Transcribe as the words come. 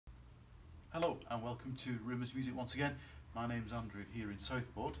Hello and welcome to Rumours Music once again. My name's Andrew here in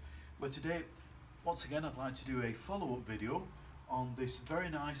Southport, where today once again I'd like to do a follow-up video on this very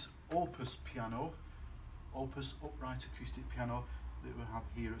nice Opus piano, Opus upright acoustic piano that we have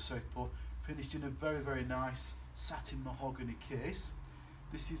here at Southport, finished in a very nice satin mahogany case.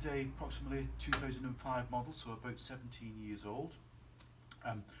 This is a approximately 2005 model, so about 17 years old,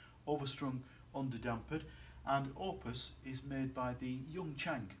 overstrung, underdampered, and Opus is made by the Young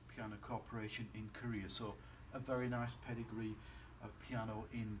Chang Piano Corporation in Korea, so a very nice pedigree of piano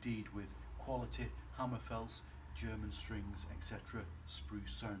indeed, with quality hammer felts, German strings, etc.,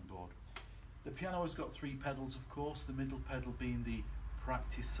 spruce soundboard. The piano has got three pedals, of course, the middle pedal being the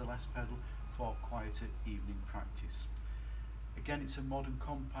practice Celeste pedal for quieter evening practice. Again, it's a modern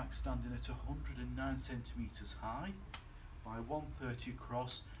compact standing at 109 centimetres high by 130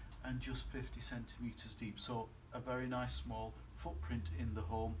 across and just 50 centimetres deep, so a very nice small footprint in the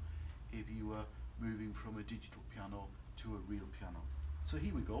home if you were moving from a digital piano to a real piano. So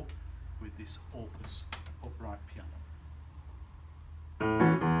here we go with this Opus upright piano.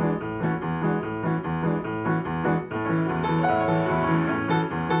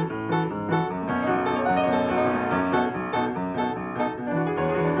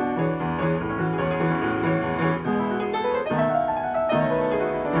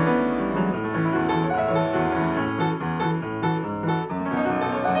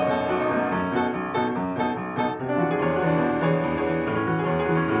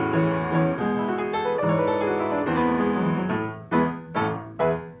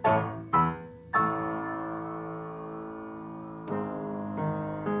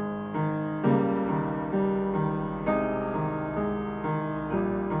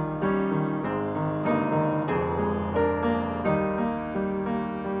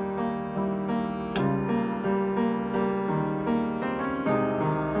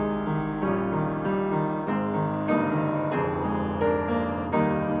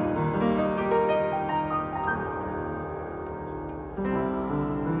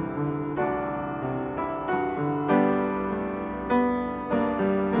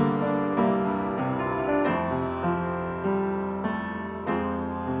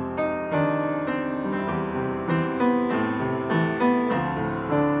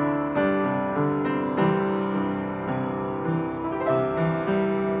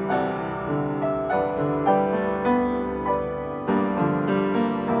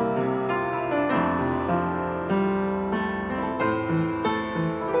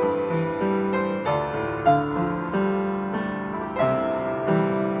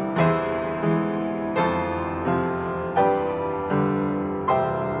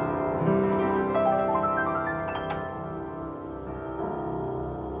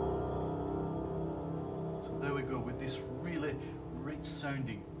 There we go with this really rich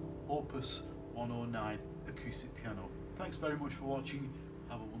sounding Opus 109 acoustic piano. Thanks very much for watching.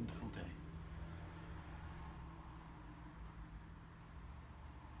 Have a wonderful